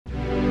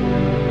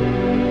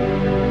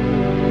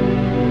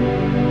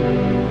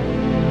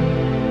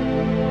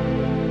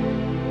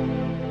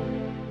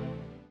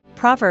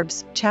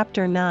Proverbs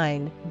chapter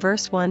 9,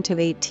 verse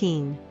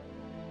 1-18.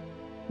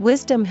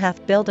 Wisdom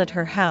hath builded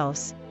her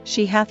house,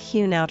 she hath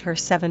hewn out her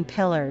 7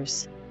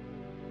 pillars.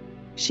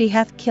 She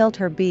hath killed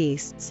her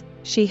beasts,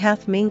 she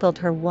hath mingled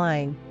her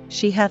wine,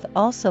 she hath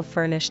also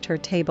furnished her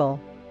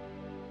table.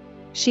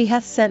 She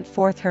hath sent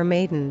forth her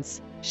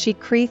maidens, she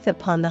crieth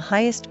upon the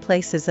highest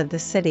places of the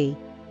city.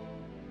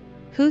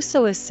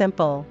 Whoso is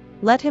simple,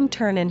 let him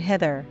turn in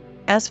hither,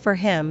 as for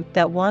him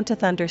that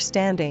wanteth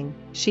understanding,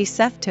 she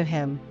saith to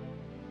him,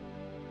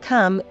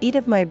 Come, eat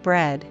of my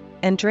bread,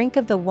 and drink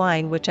of the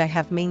wine which I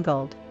have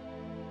mingled.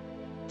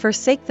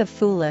 Forsake the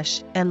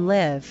foolish, and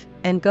live,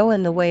 and go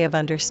in the way of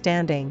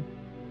understanding.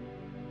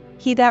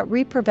 He that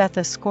reproveth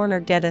a scorner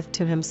getteth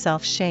to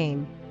himself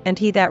shame, and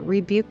he that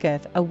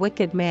rebuketh a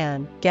wicked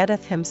man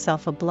getteth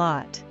himself a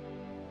blot.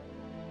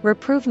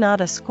 Reprove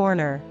not a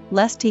scorner,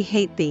 lest he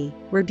hate thee,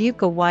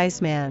 rebuke a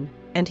wise man,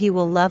 and he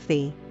will love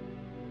thee.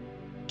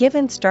 Give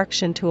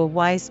instruction to a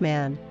wise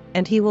man,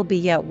 and he will be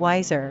yet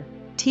wiser,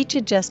 teach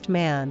a just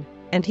man,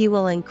 and he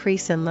will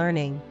increase in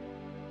learning.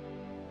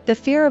 The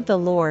fear of the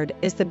Lord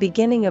is the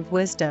beginning of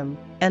wisdom,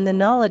 and the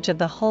knowledge of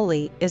the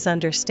holy is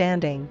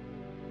understanding.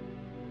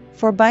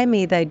 For by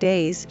me thy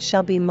days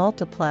shall be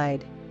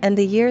multiplied, and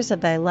the years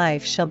of thy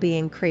life shall be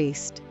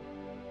increased.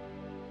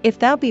 If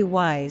thou be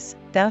wise,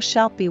 thou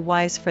shalt be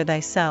wise for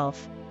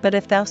thyself, but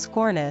if thou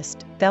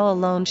scornest, thou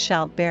alone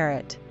shalt bear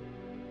it.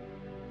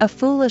 A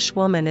foolish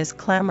woman is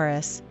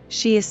clamorous,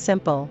 she is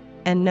simple,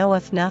 and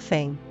knoweth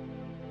nothing.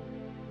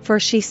 For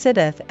she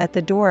sitteth at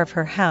the door of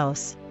her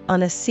house,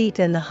 on a seat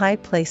in the high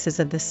places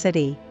of the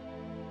city,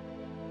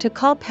 to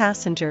call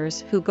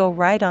passengers who go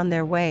right on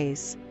their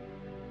ways.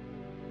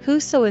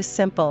 Whoso is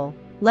simple,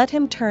 let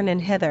him turn in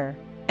hither,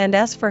 and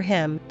as for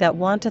him that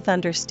wanteth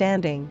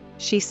understanding,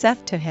 she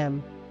saith to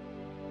him,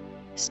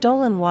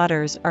 Stolen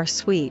waters are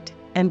sweet,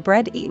 and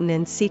bread eaten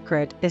in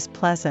secret is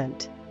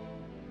pleasant.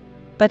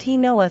 But he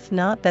knoweth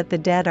not that the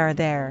dead are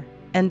there,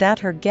 and that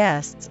her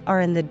guests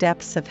are in the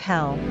depths of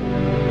hell.